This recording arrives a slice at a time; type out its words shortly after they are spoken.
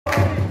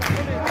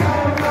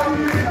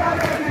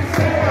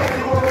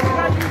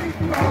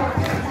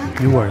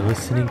You are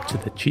listening to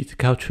the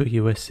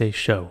CittaCalcioUsa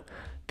show,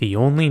 the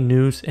only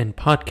news and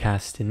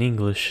podcast in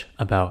English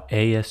about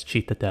AS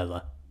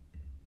Cittadella.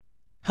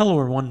 Hello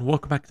everyone,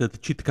 welcome back to the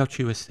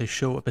CittaCalcioUsa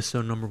show,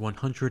 episode number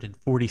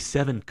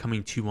 147,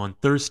 coming to you on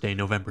Thursday,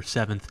 November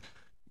 7th.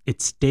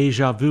 It's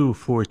deja vu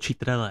for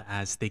Cittadella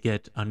as they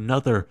get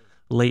another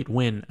late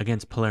win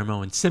against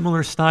Palermo in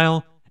similar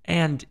style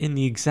and in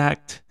the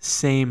exact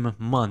same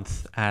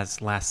month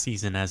as last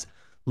season, as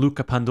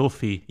Luca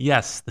Pandolfi,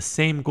 yes, the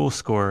same goal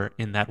scorer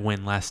in that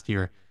win last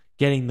year,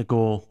 getting the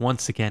goal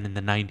once again in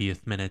the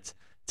 90th minute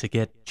to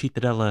get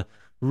Cittadella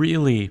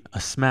really a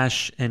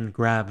smash and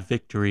grab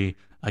victory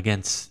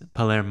against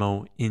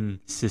Palermo in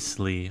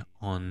Sicily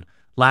on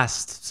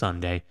last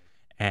Sunday.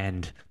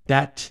 And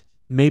that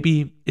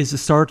maybe is the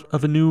start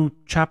of a new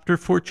chapter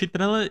for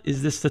Cittadella.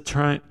 Is this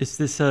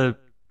a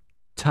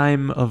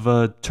time of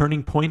a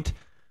turning point?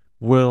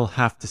 We'll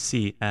have to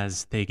see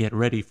as they get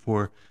ready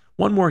for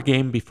one more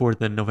game before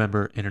the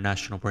November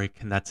international break,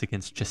 and that's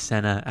against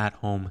Cesena at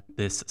home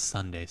this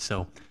Sunday.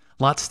 So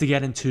lots to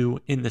get into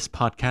in this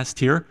podcast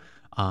here.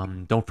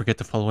 Don't forget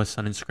to follow us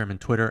on Instagram and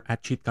Twitter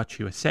at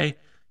CittaCalcioUsa.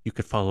 You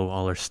could follow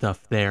all our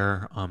stuff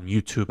there,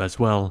 YouTube as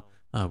well.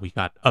 We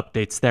got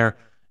updates there,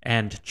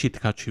 and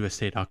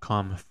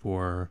CittaCalcioUsa.com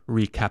for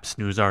recaps,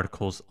 news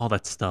articles, all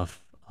that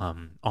stuff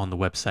on the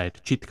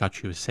website,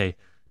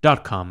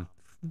 CittaCalcioUsa.com.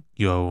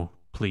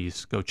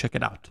 Please go check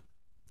it out.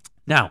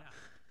 Now,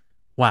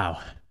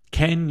 wow,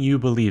 can you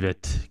believe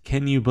it?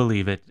 Can you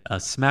believe it? A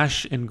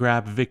smash and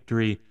grab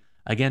victory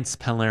against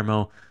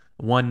Palermo,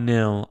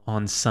 1-0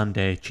 on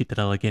Sunday.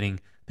 Cittadella getting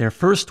their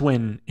first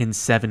win in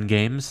 7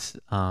 games.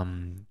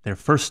 Their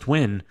first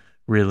win,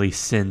 really,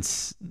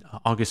 since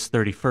August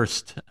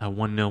 31st, a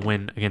 1-0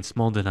 win against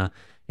Modena.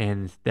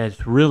 And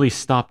that really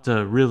stopped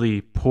a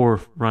really poor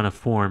run of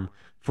form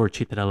for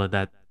Cittadella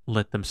that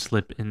let them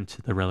slip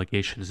into the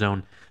relegation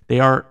zone.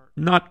 They are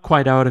not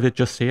quite out of it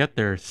just yet.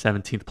 They're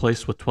 17th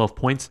place with 12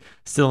 points,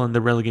 still in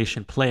the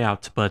relegation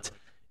playout. But,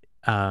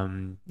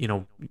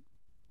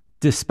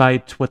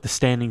 despite what the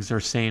standings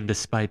are saying,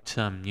 despite,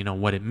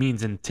 what it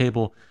means in the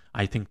table,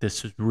 I think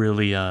this is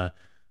really a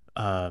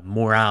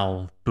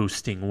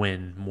morale-boosting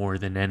win more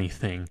than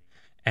anything.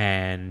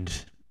 And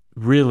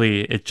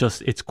really,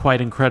 it's quite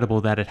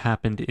incredible that it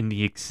happened in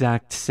the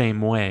exact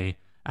same way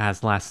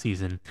as last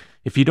season.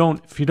 If you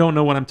don't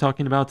know what I'm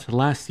talking about,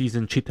 last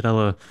season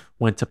Cittadella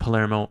went to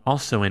Palermo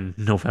also in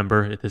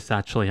November. This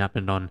actually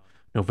happened on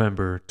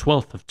November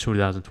 12th of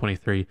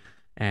 2023,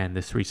 and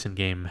this recent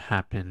game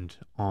happened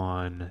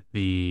on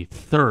the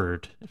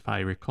 3rd, if I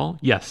recall.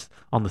 Yes,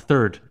 on the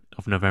 3rd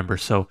of November.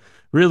 So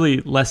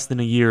really less than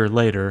a year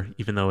later,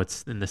 even though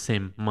it's in the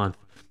same month.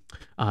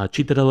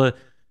 Cittadella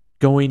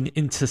going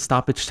into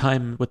stoppage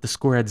time with the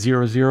score at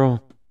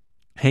 0-0,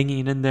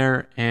 hanging in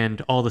there,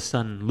 and all of a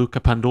sudden Luca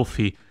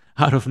Pandolfi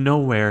out of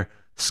nowhere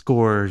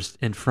scores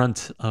in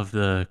front of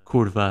the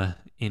Curva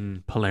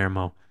in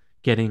Palermo,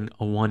 getting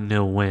a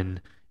 1-0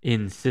 win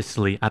in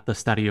Sicily at the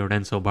Stadio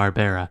Renzo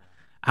Barbera.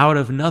 Out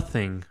of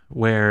nothing,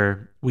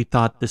 where we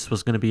thought this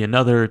was going to be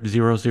another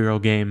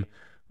 0-0 game.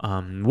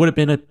 Would have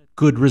been a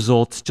good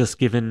result just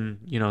given,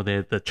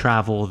 the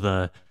travel,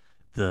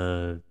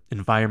 the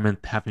environment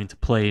having to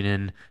play it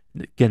in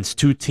against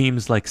two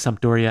teams like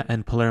Sampdoria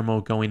and Palermo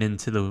going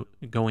into the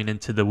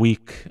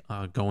week,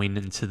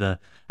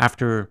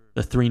 after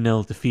the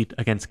 3-0 defeat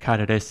against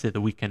Carrarese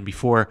the weekend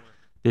before.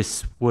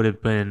 This would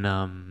have been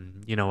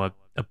a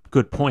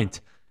good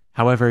point.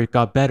 However, it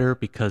got better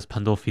because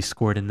Pandolfi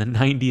scored in the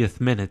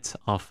 90th minute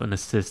off an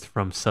assist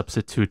from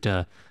substitute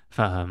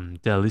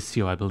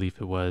D'Alicio, I believe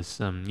it was.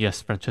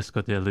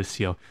 Francesco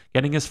D'Alicio,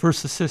 getting his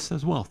first assist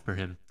as well for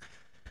him.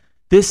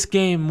 This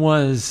game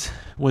was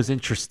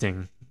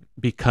interesting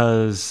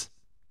because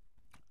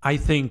I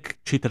think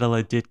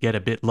Cittadella did get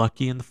a bit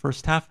lucky in the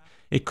first half.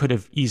 It could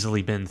have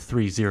easily been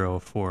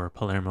 3-0 for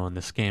Palermo in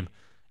this game.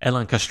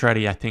 Elan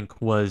Castrati, I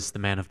think, was the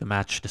man of the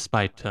match,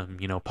 despite,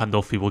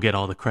 Pandolfi will get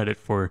all the credit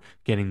for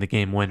getting the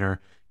game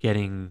winner,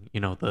 getting,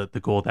 the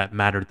goal that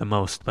mattered the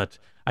most. But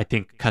I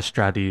think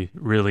Castrati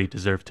really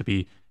deserved to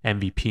be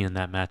MVP in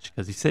that match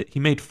because he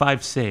made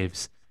 5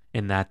 saves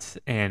in that,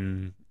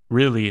 and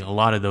really, a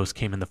lot of those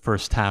came in the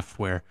first half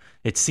where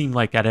it seemed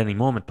like at any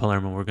moment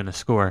Palermo were going to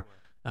score.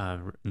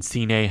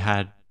 Insigne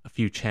had a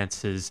few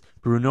chances.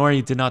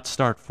 Brunori did not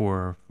start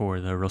for the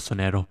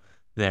Rossonero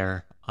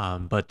there,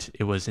 but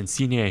it was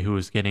Insigne who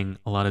was getting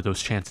a lot of those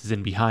chances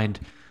in behind.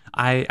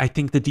 I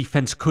think the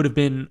defense could have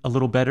been a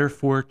little better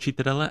for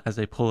Cittadella as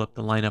I pull up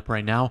the lineup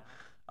right now.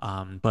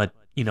 But,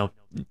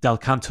 Del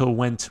Canto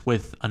went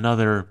with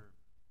another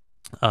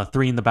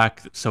 3 in the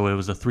back, so it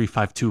was a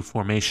 3-5-2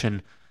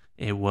 formation.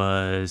 It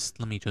was,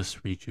 let me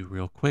just read you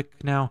real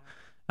quick now.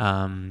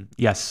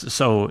 Yes,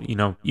 so,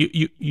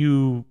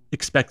 you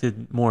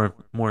expected more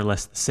or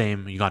less the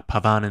same. You got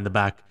Pavan in the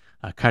back,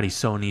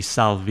 Carisoni,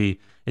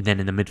 Salvi, and then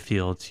in the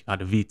midfield, you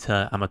got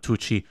Vita,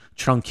 Amatucci.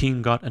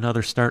 Tronkin got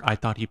another start. I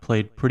thought he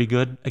played pretty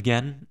good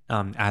again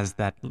as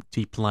that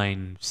deep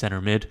line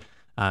center mid.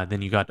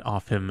 Then you got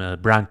off him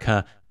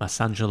Branca,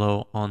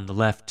 Massangelo on the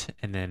left,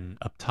 and then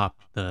up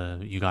top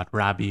you got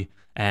Rabi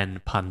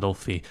and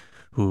Pandolfi,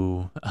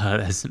 who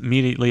as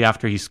immediately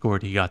after he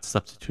scored, he got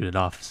substituted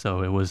off.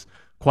 So it was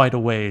quite a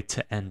way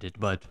to end it.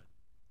 But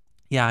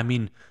yeah, I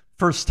mean,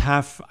 first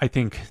half, I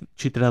think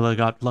Cittadella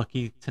got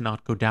lucky to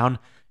not go down.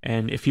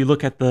 And if you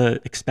look at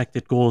the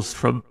expected goals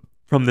from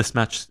this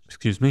match,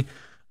 excuse me,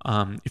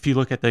 if you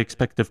look at the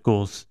expected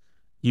goals,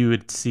 you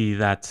would see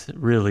that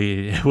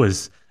really it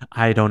was,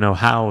 I don't know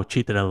how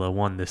Cittadella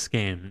won this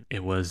game.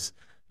 It was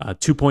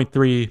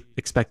 2.3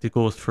 expected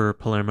goals for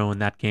Palermo in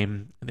that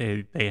game.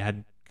 They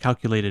had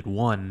calculated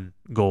one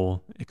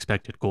goal,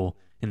 expected goal,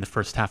 in the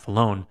first half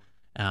alone.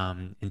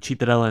 And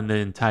Cittadella in the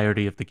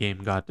entirety of the game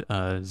got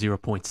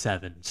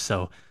 0.7.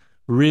 So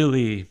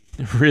really,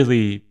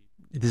 really,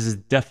 this is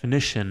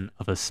definition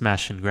of a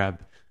smash and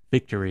grab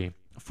victory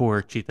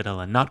for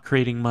Cittadella. Not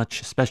creating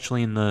much,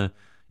 especially in the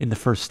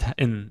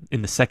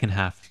second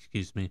half,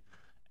 excuse me,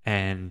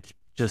 and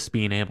just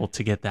being able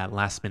to get that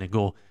last minute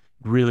goal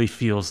really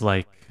feels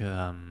like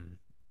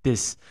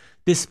this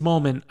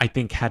moment I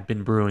think had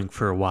been brewing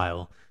for a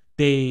while.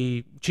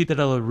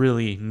 Cittadella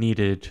really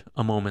needed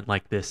a moment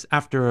like this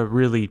after a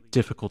really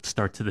difficult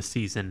start to the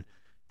season.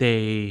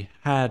 They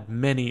had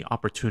many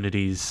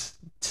opportunities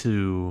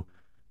to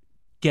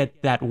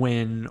get that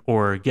win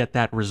or get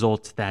that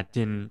result that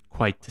didn't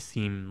quite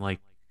seem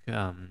like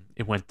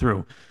it went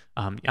through.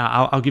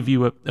 I'll give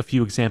you a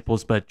few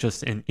examples, but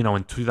just in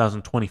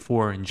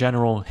 2024 in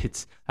general,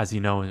 it's, as you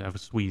know,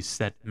 as we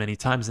said many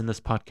times in this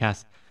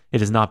podcast,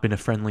 it has not been a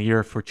friendly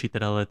year for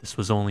Cittadella. This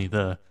was only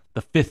the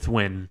fifth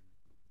win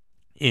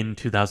in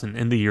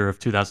the year of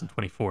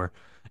 2024,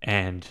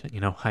 and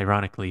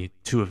ironically,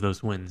 two of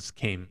those wins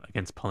came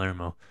against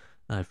Palermo,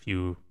 if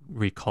you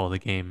recall the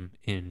game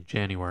in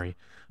January.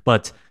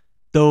 But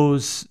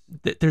there's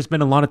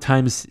been a lot of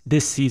times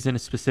this season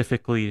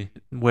specifically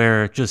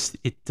where just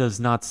it does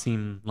not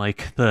seem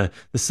like the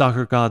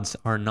soccer gods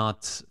are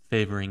not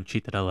favoring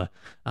Cittadella.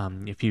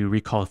 If you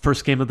recall the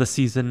first game of the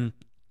season,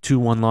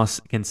 2-1 loss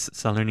against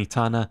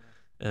Salernitana,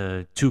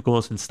 2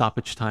 goals in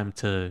stoppage time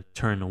to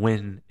turn a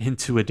win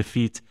into a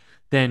defeat.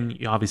 Then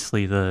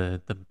obviously the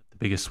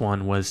biggest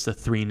one was the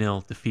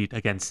 3-0 defeat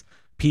against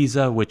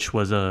Pisa, which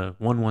was a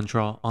 1-1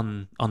 draw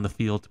on the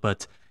field,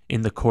 but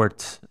in the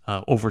court,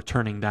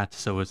 overturning that.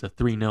 So it was a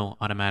 3-0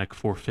 automatic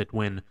forfeit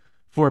win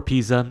for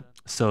Pisa.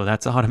 So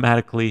that's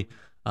automatically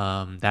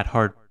that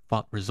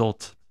hard-fought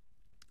result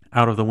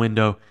out of the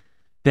window.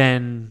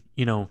 Then,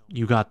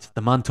 you got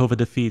the Mantova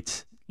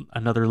defeat,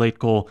 another late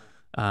goal,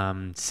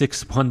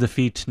 6-1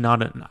 defeat.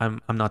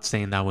 I'm not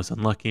saying that was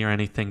unlucky or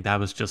anything. That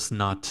was just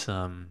not,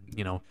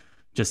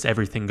 just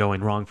everything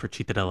going wrong for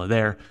Cittadella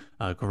there.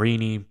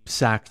 Guarini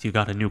sacked. You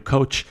got a new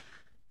coach.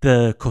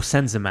 The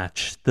Cosenza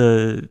match,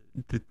 the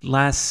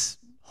last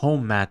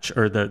home match,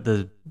 or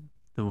the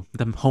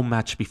home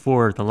match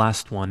before the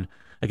last one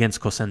against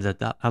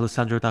Cosenza,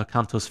 Alessandro Dal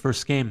Canto's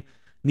first game,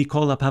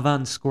 Nicola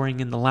Pavan scoring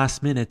in the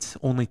last minute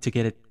only to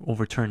get it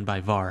overturned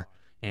by VAR.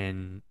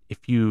 And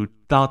if you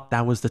thought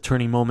that was the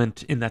turning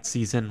moment in that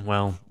season,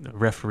 well, the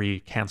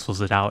referee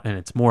cancels it out, and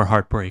it's more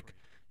heartbreak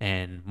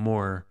and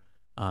more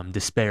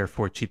despair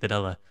for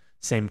Cittadella.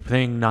 Same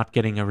thing, not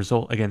getting a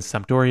result against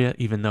Sampdoria,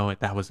 even though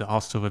that was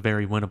also a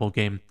very winnable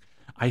game.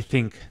 I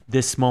think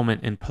this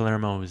moment in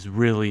Palermo is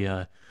really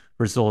a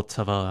result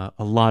of a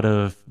lot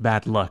of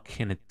bad luck,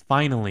 and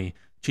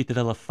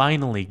Cittadella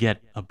finally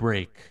get a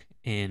break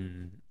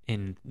in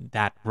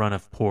that run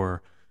of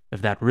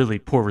that really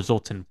poor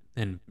results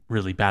and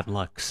really bad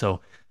luck. So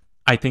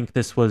I think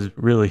this was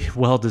really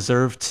well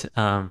deserved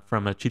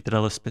from a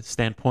Cittadella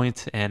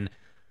standpoint, and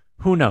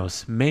who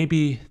knows?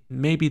 Maybe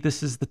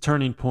this is the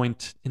turning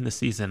point in the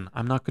season.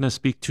 I'm not going to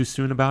speak too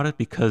soon about it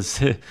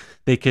because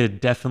they could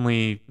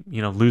definitely,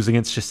 lose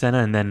against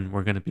Cesena, and then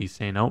we're going to be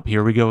saying, "Oh,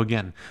 here we go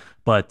again."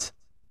 But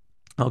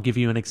I'll give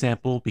you an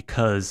example,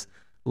 because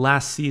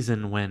last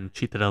season when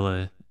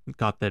Cittadella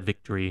got that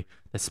victory,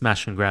 that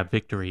smash and grab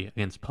victory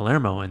against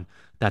Palermo, and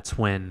that's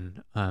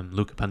when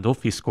Luca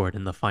Pandolfi scored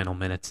in the final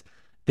minutes.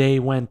 They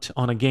went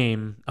on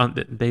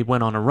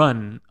a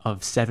run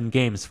of 7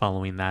 games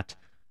following that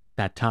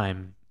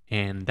time,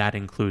 and that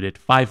included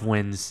 5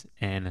 wins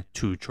and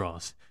 2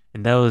 draws.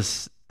 And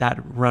that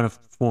run of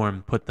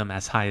form put them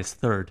as high as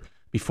 3rd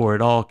before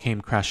it all came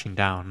crashing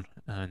down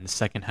in the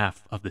second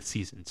half of the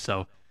season.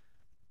 So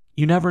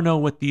you never know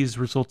what these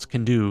results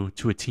can do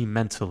to a team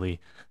mentally.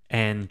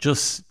 And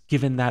just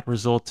given that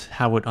result,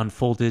 how it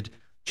unfolded,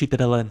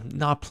 Cittadella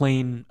not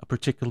playing a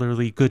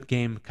particularly good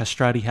game,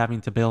 Castrati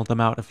having to bail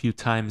them out a few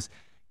times,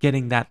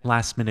 getting that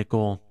last-minute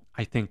goal,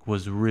 I think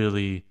was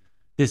really...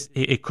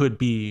 It could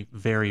be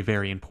very,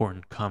 very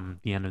important come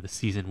the end of the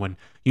season, when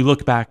you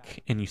look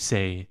back and you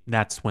say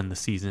that's when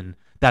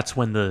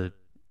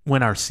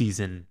our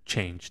season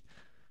changed.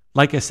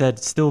 Like I said,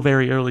 still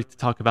very early to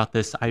talk about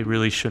this. I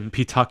really shouldn't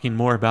be talking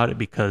more about it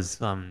because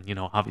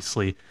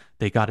obviously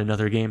they got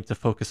another game to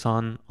focus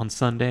on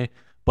Sunday,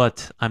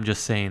 but I'm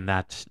just saying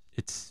that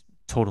it's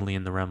totally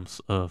in the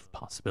realms of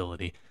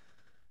possibility.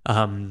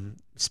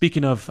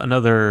 speaking of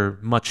another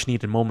much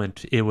needed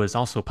moment, it was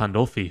also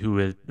Pandolfi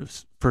who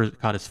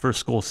got his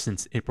first goal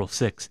since April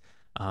 6th,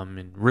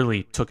 and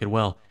really took it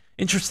well.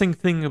 Interesting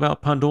thing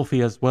about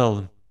Pandolfi as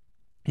well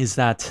is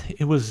that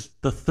it was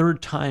the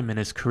third time in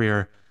his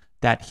career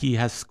that he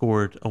has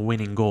scored a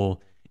winning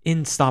goal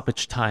in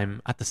stoppage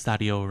time at the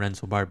Stadio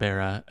Renzo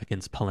Barbera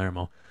against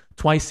Palermo.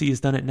 Twice he has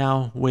done it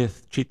now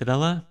with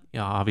Cittadella.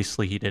 Yeah,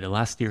 obviously, he did it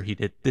last year, he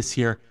did this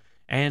year,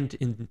 and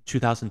in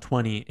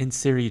 2020 in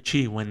Serie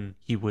C when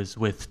he was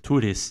with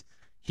Turis,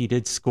 he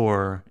did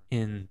score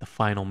in the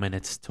final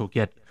minutes to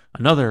get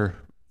another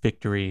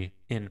victory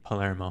in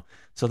Palermo.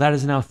 So that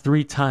is now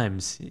three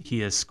times he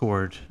has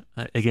scored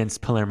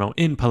against Palermo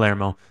in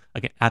Palermo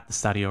at the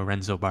Stadio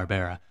Renzo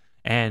Barbera.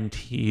 And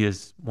he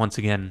is, once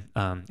again,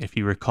 if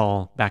you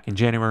recall, back in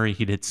January,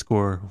 he did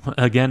score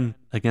again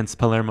against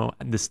Palermo,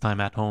 this time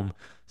at home.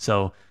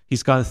 So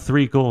he's got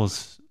 3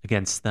 goals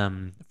against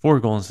them, 4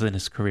 goals in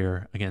his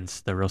career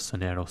against the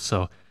Rossonero.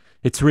 So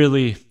it's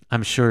really,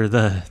 I'm sure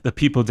the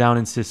people down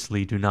in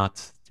Sicily do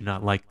not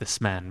like this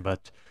man.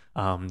 But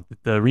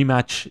the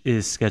rematch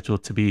is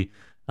scheduled to be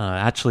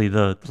actually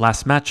the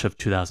last match of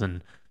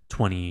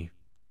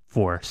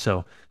 2024.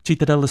 So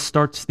Cittadella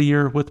starts the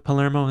year with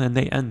Palermo and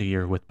they end the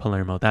year with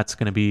Palermo. That's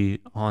going to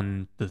be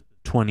on the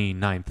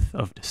 29th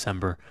of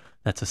December.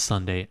 That's a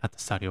Sunday at the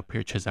Stadio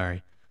Pier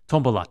Cesare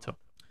Tombolato.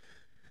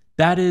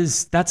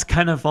 That's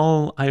kind of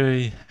all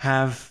I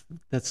have.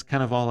 That's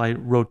kind of all I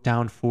wrote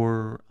down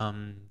for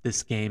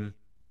this game.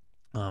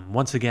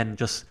 Once again,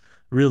 just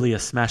really a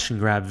smash and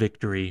grab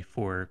victory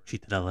for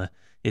Cittadella.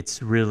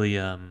 It's really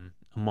a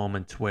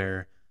moment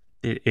where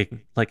it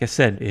like I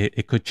said,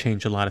 it could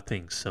change a lot of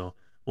things. So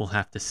we'll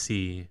have to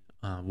see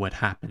what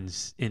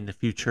happens in the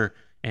future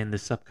and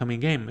this upcoming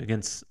game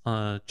against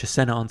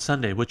Cesena on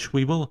Sunday, which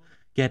we will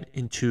get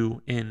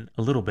into in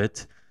a little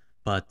bit.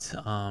 But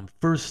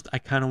first, I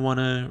kind of want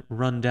to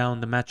run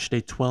down the match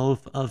day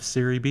 12 of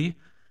Serie B.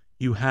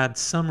 You had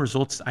some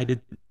results. I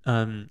did.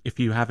 If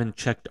you haven't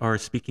checked our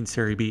Speaking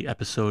Serie B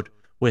episode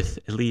with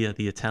Elia,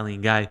 the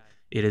Italian guy,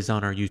 it is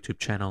on our YouTube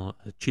channel,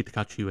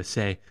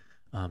 CittaCalcioUsa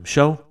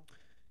show.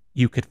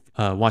 You could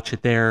watch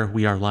it there.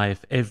 We are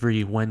live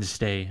every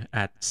Wednesday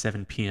at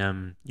 7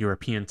 p.m.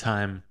 European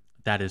time.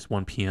 That is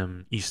 1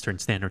 p.m. Eastern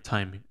Standard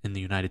Time in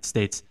the United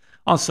States.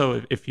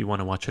 Also, if you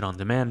want to watch it on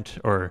demand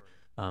or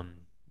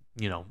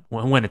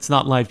when it's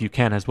not live, you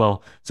can as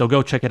well. So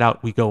go check it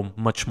out. We go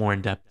much more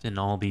in depth in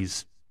all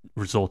these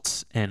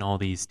results and all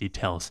these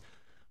details.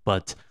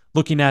 But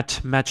looking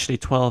at match day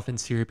 12 in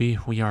Serie B,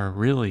 we are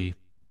really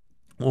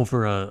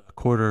over a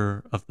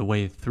quarter of the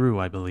way through,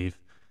 I believe.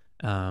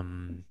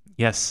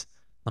 Yes,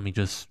 let me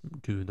just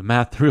do the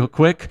math real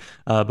quick.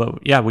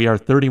 But yeah, we are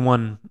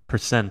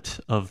 31%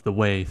 of the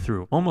way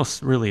through,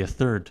 almost really a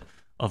third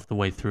of the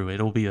way through.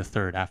 It'll be a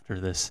third after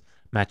this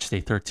match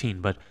day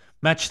 13. But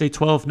match day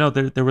 12, no,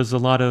 there was a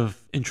lot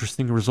of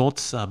interesting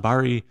results.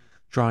 Bari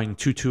drawing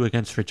 2-2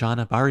 against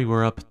Reggiana. Bari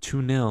were up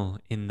 2-0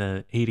 in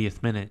the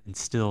 80th minute and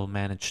still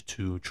managed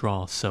to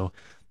draw. So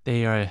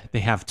they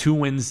have 2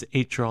 wins,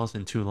 8 draws,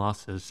 and 2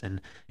 losses.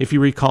 And if you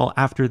recall,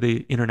 after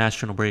the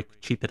international break,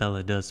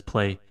 Cittadella does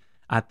play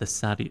at the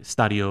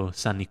Stadio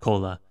San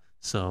Nicola.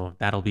 So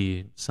that'll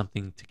be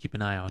something to keep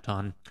an eye out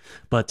on.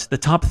 But the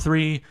top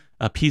 3,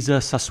 Pisa,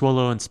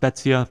 Sassuolo, and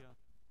Spezia,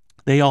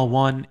 they all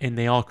won, and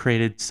they all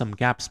created some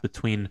gaps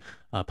between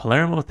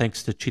Palermo,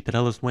 thanks to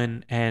Cittadella's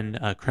win, and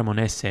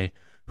Cremonese,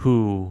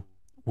 who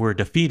were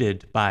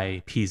defeated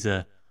by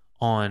Pisa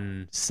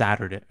on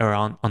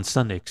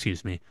Sunday,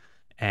 excuse me.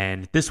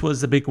 And this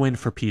was a big win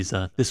for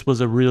Pisa. This was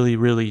a really,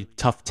 really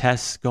tough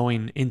test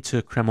going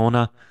into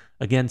Cremona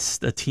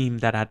against a team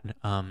that had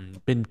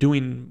been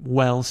doing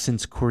well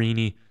since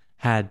Corini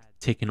had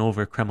taken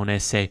over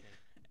Cremonese,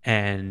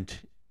 and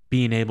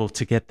being able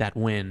to get that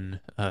win,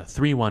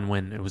 3-1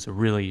 win, it was a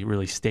really,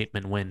 really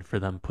statement win for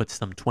them, puts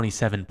them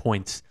 27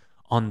 points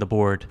on the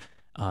board.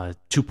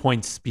 2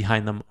 points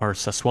behind them are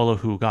Sassuolo,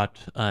 who got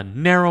a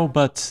narrow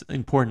but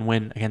important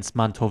win against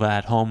Mantova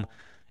at home,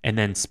 and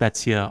then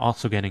Spezia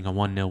also getting a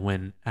 1-0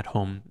 win at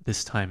home,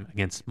 this time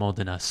against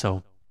Modena.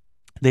 So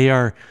they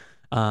are...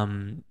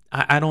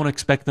 I don't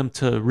expect them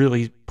to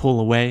really pull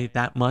away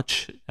that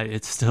much.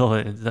 It's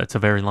a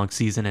very long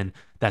season, and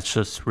that's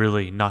just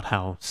really not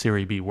how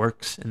Serie B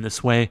works in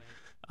this way.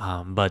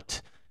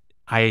 But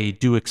I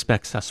do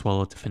expect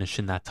Sassuolo to finish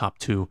in that top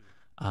 2.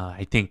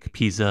 I think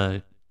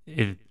Pisa,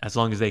 as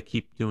long as they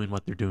keep doing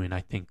what they're doing,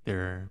 I think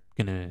they're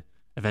going to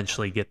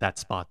eventually get that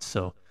spot.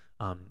 So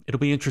it'll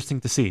be interesting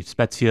to see.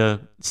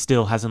 Spezia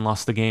still hasn't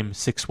lost the game.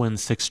 6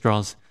 wins, 6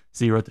 draws,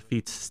 0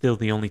 defeats. Still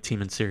the only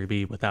team in Serie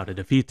B without a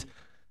defeat.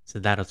 So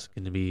that is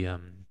going to be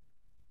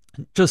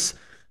just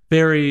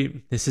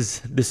very. This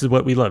is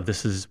what we love.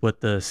 This is what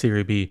the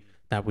Serie B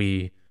that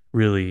we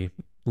really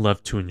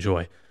love to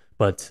enjoy.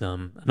 But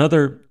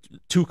another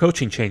 2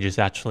 coaching changes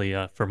actually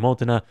for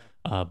Modena,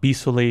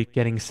 Bisoli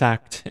getting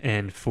sacked,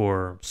 and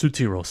for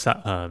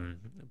Südtirol,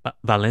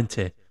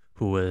 Valente,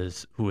 who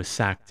was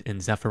sacked,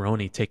 and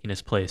Zaffaroni taking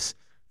his place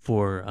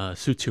for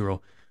Südtirol,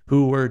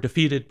 who were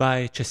defeated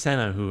by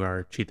Cesena, who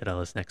are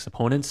Cittadella's next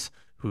opponents,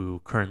 who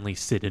currently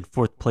sit in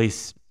fourth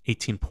place,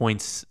 18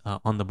 points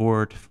on the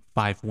board,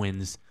 5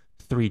 wins,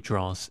 3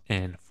 draws,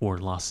 and 4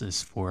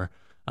 losses for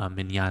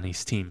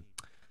Mignani's team.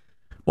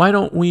 Why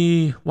don't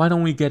we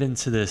get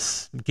into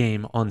this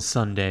game on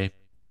Sunday?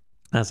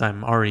 As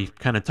I'm already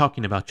kind of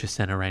talking about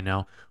Cesena right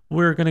now,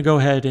 we're going to go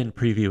ahead and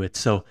preview it.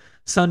 So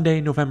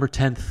Sunday, November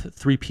 10th,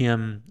 3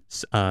 p.m.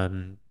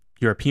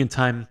 European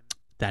time.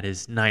 That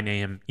is 9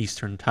 a.m.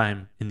 Eastern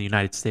time in the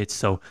United States.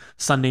 So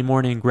Sunday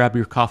morning, grab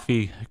your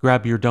coffee,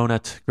 grab your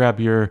donut, grab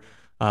your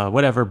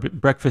whatever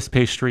breakfast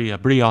pastry, a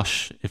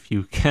brioche, if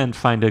you can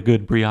find a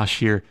good brioche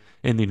here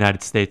in the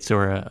United States,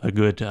 or a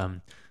good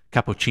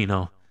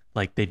cappuccino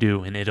like they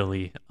do in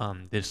Italy.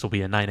 This will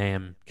be a 9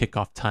 a.m.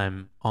 kickoff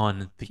time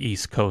on the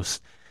East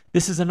Coast.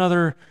 This is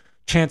another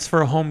chance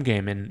for a home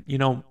game. And,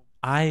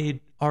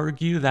 I'd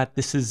argue that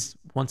this is,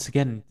 once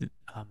again,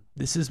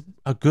 this is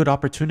a good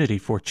opportunity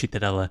for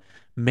Cittadella.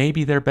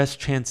 Maybe their best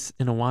chance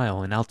in a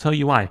while. And I'll tell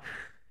you why.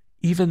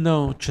 Even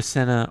though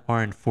Cesena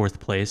are in fourth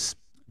place,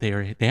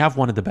 they have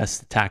one of the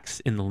best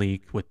attacks in the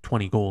league with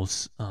 20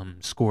 goals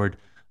scored.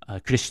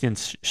 Christian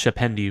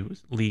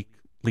Shapendi,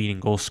 leading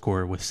goal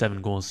scorer with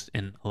 7 goals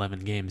in 11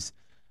 games.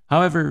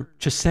 However,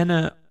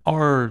 Cesena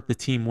are the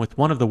team with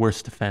one of the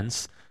worst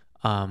defense.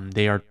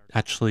 They are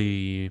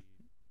actually,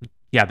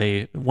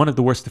 one of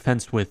the worst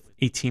defense with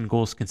 18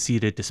 goals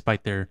conceded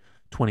despite their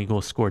 20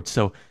 goals scored.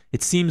 So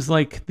it seems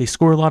like they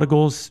score a lot of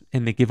goals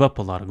and they give up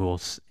a lot of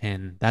goals.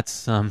 And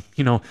that's,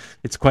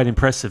 it's quite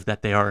impressive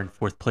that they are in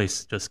fourth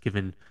place, just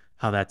given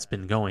how that's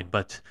been going.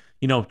 But,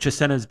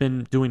 Cesena has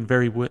been doing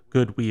very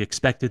good. We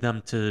expected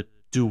them to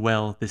do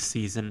well this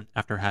season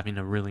after having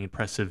a really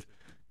impressive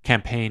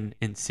campaign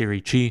in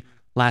Serie G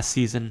last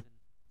season.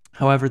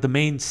 However, the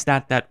main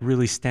stat that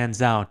really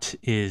stands out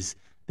is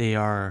they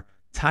are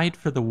tied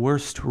for the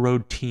worst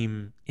road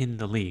team in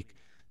the league.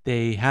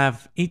 They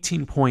have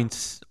 18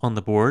 points on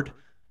the board.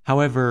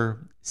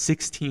 However,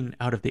 16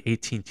 out of the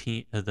 18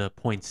 the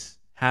points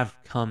have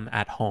come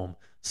at home.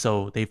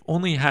 So they've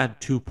only had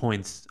 2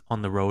 points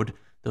on the road.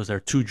 Those are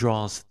 2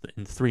 draws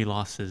and 3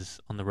 losses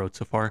on the road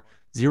so far.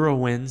 0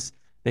 wins.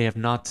 They have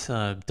not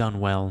done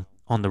well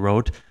on the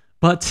road.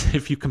 But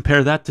if you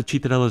compare that to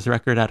Cittadella's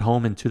record at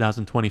home in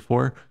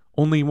 2024,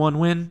 only 1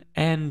 win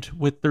and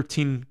with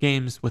 13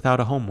 games without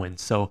a home win.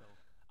 So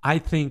I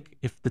think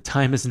if the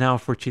time is now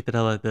for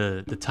Cittadella,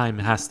 the time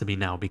has to be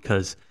now,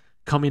 because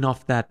coming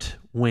off that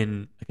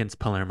win against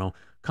Palermo,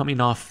 coming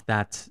off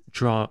that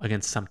draw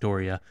against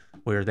Sampdoria,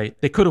 where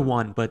they could have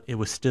won, but it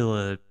was still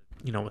a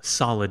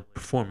solid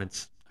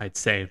performance, I'd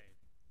say.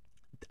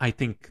 I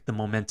think the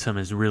momentum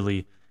is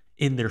really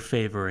in their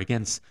favor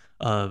against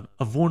a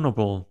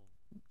vulnerable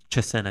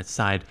Cesena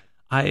side.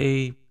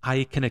 I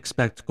can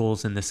expect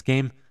goals in this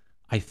game.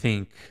 I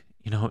think,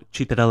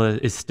 Cittadella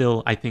is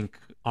still, I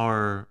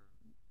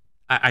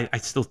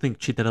still think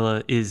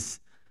Cittadella is,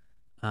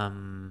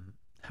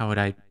 how would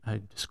I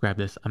describe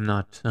this? I'm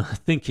not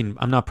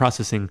I'm not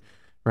processing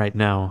right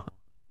now.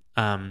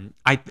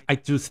 I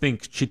do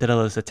think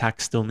Cittadella's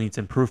attack still needs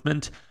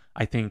improvement.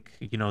 I think,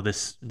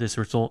 this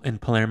result in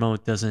Palermo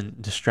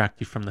doesn't distract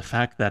you from the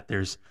fact that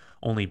there's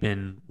only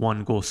been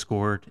 1 goal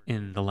scored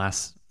in the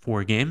last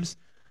 4 games.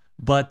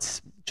 But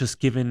just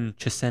given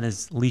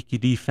Cesena's leaky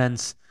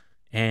defense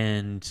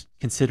and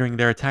considering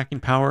their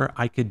attacking power,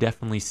 I could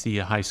definitely see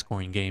a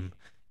high-scoring game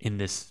in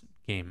this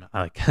game.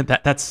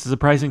 That's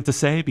surprising to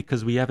say,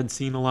 because we haven't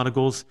seen a lot of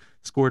goals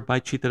scored by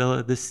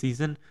Cittadella this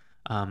season.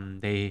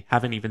 They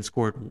haven't even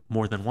scored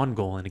more than 1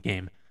 goal in a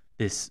game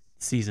this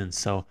season.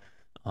 So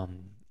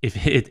if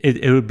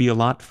it would be a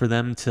lot for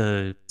them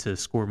to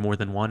score more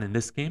than 1 in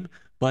this game.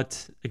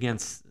 But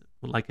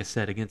like I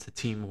said, against a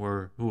team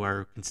who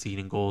are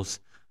conceding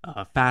goals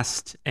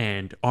fast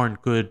and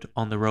aren't good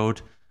on the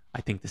road,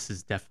 I think this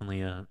is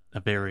definitely a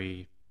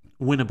very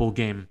winnable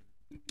game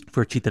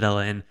for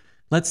Cittadella. And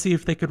let's see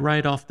if they could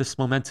ride off this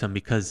momentum,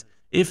 because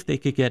if they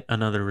could get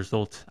another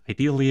result,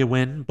 ideally a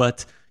win,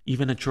 but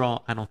even a draw,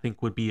 I don't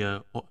think would be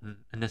a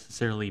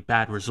necessarily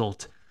bad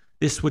result.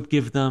 This would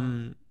give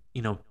them,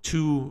 3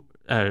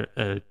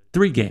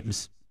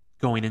 games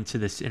going into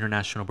this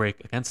international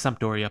break against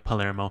Sampdoria,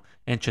 Palermo,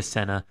 and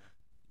Cesena.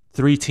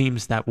 3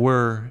 teams that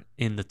were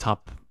in the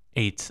top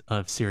 8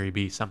 of Serie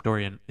B.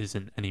 Sampdoria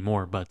isn't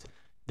anymore, but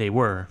they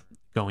were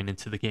going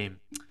into the game.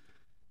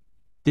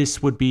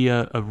 This would be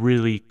a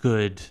really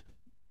good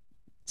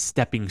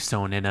stepping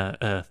stone and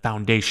a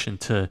foundation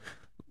to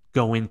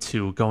going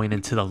into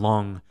the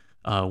long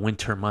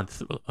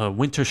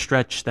winter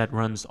stretch that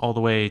runs all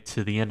the way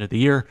to the end of the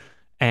year,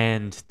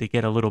 and they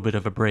get a little bit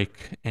of a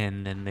break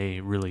and then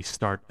they really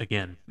start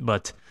again.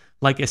 But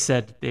like I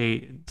said,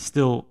 they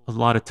still a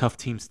lot of tough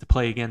teams to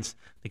play against.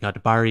 They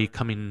got Bari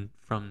coming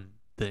from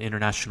the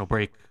international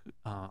break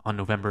on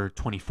November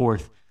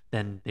 24th.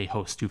 Then they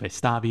host Juve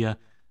Stabia,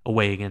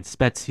 away against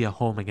Spezia,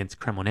 home against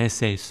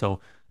Cremonese. So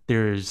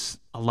there's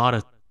a lot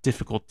of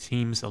difficult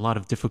teams, a lot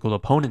of difficult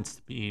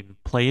opponents being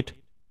played.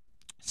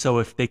 So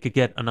if they could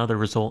get another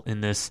result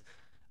in this,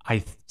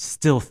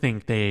 still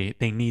think they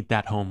need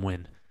that home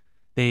win.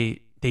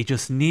 They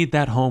just need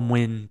that home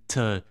win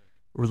to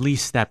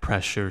release that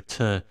pressure,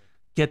 to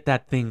get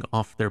that thing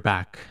off their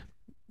back.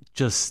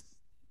 Just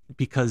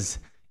because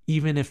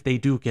even if they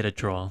do get a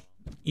draw,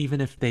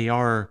 even if they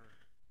are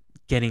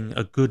getting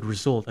a good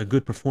result, a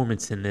good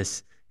performance in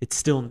this, it's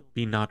still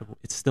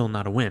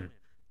not a win.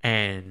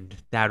 And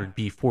that would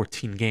be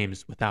 14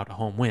 games without a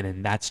home win.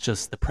 And that's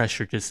just the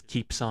pressure just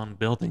keeps on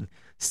building.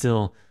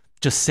 Still,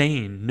 just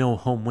saying no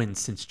home win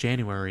since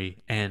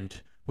January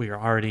and we are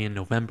already in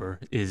November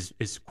is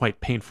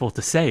quite painful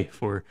to say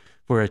for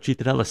a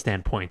Cittadella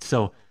standpoint.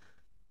 So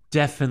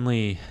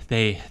definitely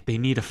they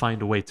need to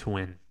find a way to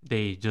win.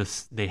 They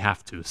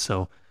have to.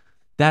 So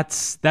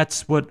that's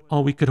what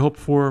all we could hope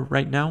for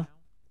right now.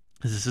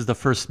 This is the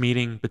first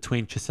meeting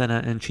between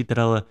Cesena and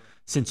Cittadella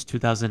since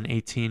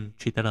 2018.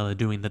 Cittadella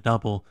doing the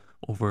double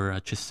over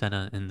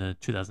Cesena in the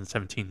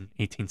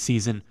 2017-18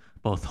 season,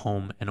 both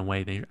home and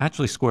away. They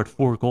actually scored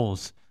 4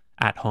 goals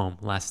at home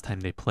last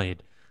time they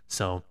played.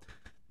 So,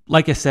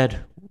 like I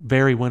said,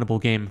 very winnable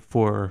game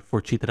for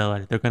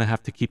Cittadella. They're going to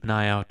have to keep an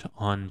eye out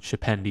on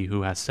Scipendi,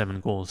 who has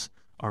 7 goals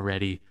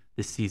already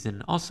this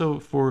season. Also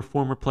for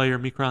former player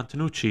Mikro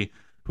Antonucci,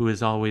 who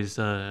is always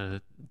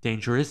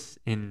dangerous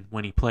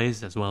when he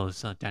plays, as well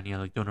as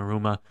Daniele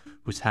Donnarumma,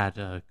 who's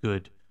had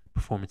good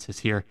performances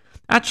here.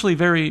 Actually,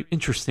 very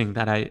interesting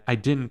that I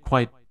didn't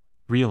quite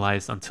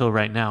realize until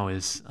right now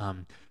is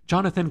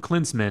Jonathan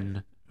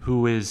Klinsmann,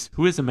 who is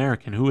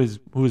American, who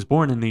was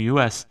born in the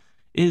U.S.,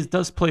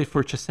 does play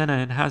for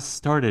Cesena and has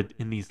started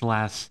in these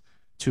last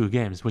 2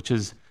 games, which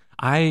is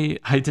I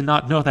did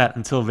not know that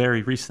until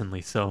very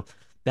recently. So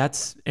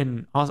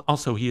and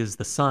also he is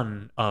the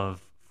son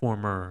of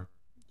former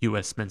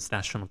U.S. men's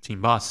national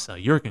team boss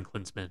Jurgen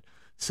Klinsmann.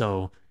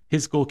 So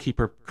his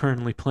goalkeeper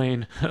currently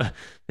playing,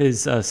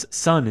 his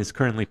son is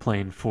currently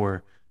playing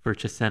for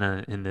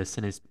Cesena in this,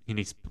 and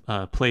he's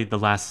played the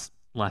last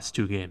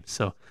 2 games.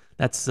 So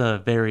that's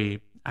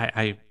very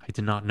I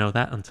did not know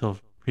that until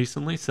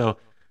recently. So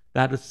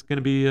that is going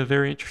to be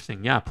very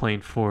interesting. Yeah, playing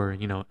for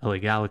LA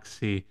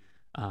Galaxy,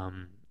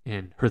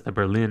 and Hertha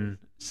Berlin.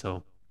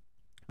 So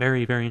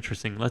very, very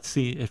interesting. Let's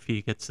see if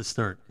he gets to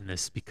start in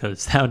this,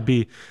 because that'd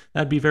be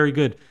very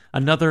good.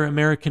 Another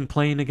American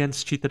playing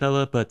against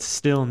Cittadella, but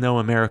still no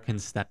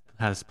Americans that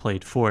has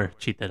played for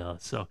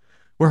Cittadella. So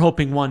we're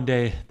hoping one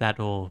day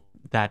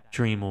that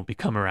dream will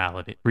become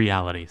a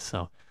reality.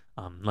 So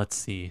let's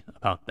see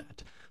about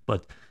that.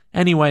 But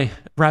anyway,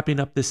 wrapping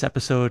up this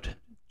episode,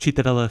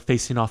 Cittadella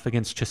facing off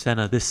against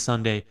Cesena this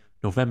Sunday,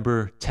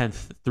 November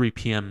 10th, 3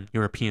 p.m.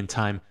 European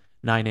time,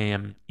 9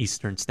 a.m.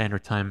 Eastern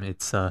Standard Time.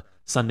 It's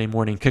Sunday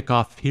morning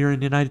kickoff here in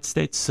the United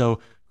States. So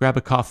grab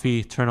a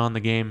coffee, turn on the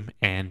game,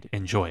 and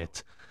enjoy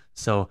it.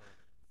 So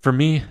for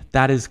me,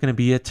 that is going to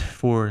be it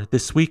for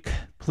this week.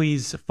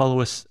 Please follow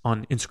us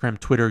on Instagram,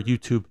 Twitter,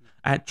 YouTube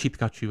at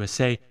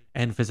CittaCalcioUSA,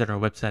 and visit our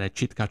website at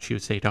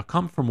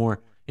CittaCalcioUSA.com for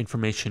more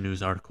information,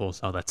 news,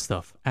 articles, all that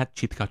stuff at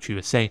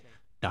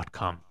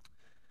CittaCalcioUSA.com.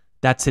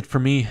 That's it for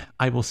me.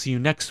 I will see you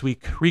next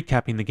week,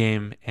 recapping the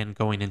game and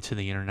going into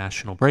the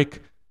international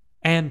break.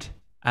 And,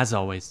 as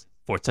always,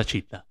 Forza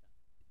Citta.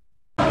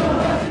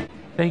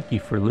 Thank you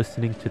for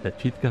listening to the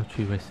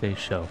CittaCalcioUSA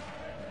show.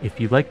 If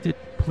you liked it,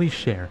 please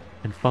share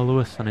and follow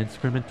us on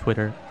Instagram and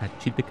Twitter at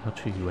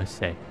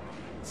CittaCalcioUSA.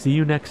 See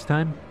you next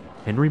time,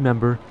 and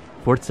remember,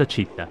 Forza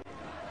Citta.